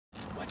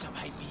What's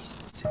up,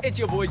 Hypebeast? It's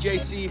your boy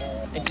JC,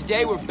 and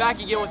today we're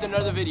back again with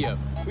another video.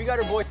 We got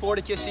our boy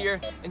Kiss here,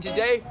 and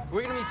today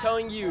we're gonna be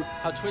telling you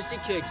how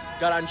Twisted Kicks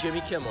got on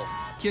Jimmy Kimmel.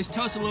 Kiss,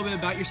 tell us a little bit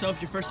about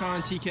yourself, your first time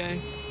on TK.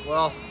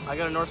 Well, I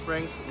go to North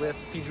Springs with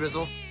P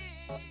Drizzle.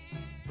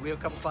 We have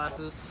a couple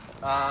classes.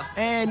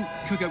 And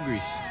cook up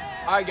grease.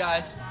 All right,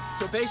 guys,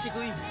 so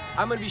basically,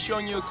 I'm gonna be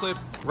showing you a clip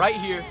right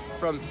here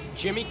from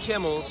Jimmy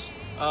Kimmel's,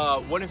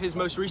 one of his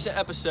most recent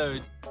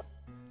episodes,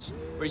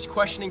 where he's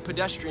questioning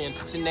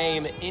pedestrians to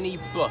name any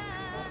book.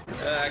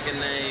 I can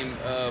name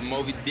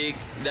Moby Dick.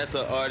 That's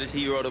an artist.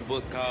 He wrote a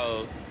book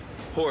called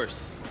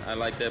Horse. I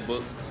like that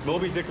book.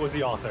 Moby Dick was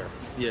the author.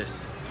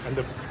 Yes. And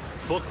the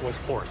book was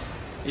Horse.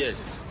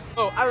 Yes.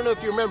 Oh, I don't know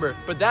if you remember,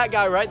 but that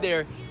guy right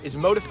there is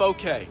Motifo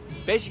K.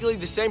 Basically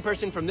the same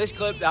person from this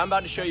clip that I'm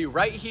about to show you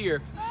right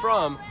here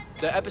from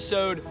the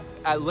episode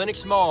at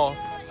Lenox Mall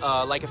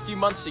like a few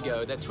months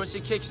ago that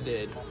Twisted Kicks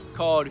did,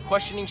 called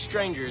Questioning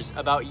Strangers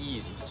About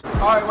Yeezys.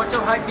 Alright, what's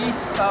up,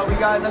 Hypebeast? We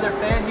got another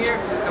fan here,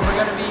 and we're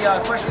gonna be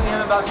questioning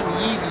him about some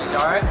Yeezys,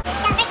 alright?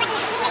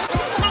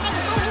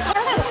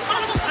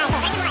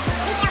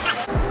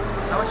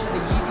 How much is the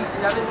Yeezy?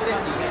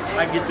 $750.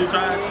 I get 2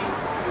 tries?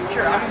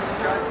 Sure, I'll give you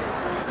 2 tries.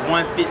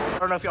 150. I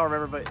don't know if y'all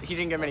remember, but he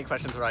didn't get many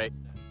questions right.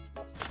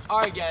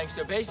 Alright, gang,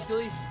 so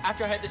basically,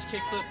 after I had this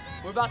kickflip,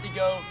 we're about to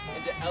go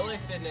into LA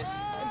Fitness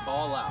and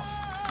ball out.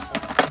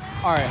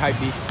 Alright,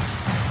 Hypebeasts.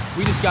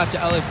 We just got to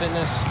LA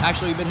Fitness.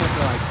 Actually, we've been here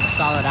for like a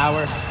solid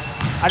hour.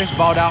 I just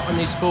balled out on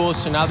these fools,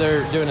 so now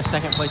they're doing a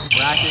second place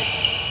bracket.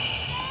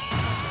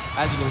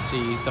 As you can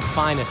see, the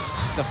finest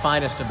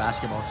of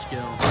basketball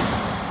skill.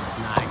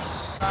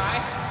 Nice.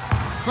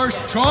 First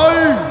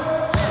try!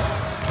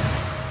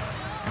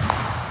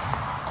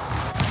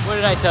 What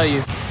did I tell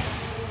you?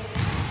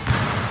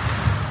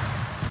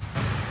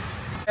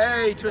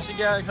 Hey, Twisted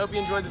Gang, hope you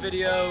enjoyed the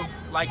video.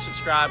 Like,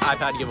 subscribe,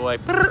 iPad giveaway.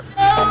 Oh,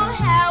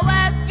 how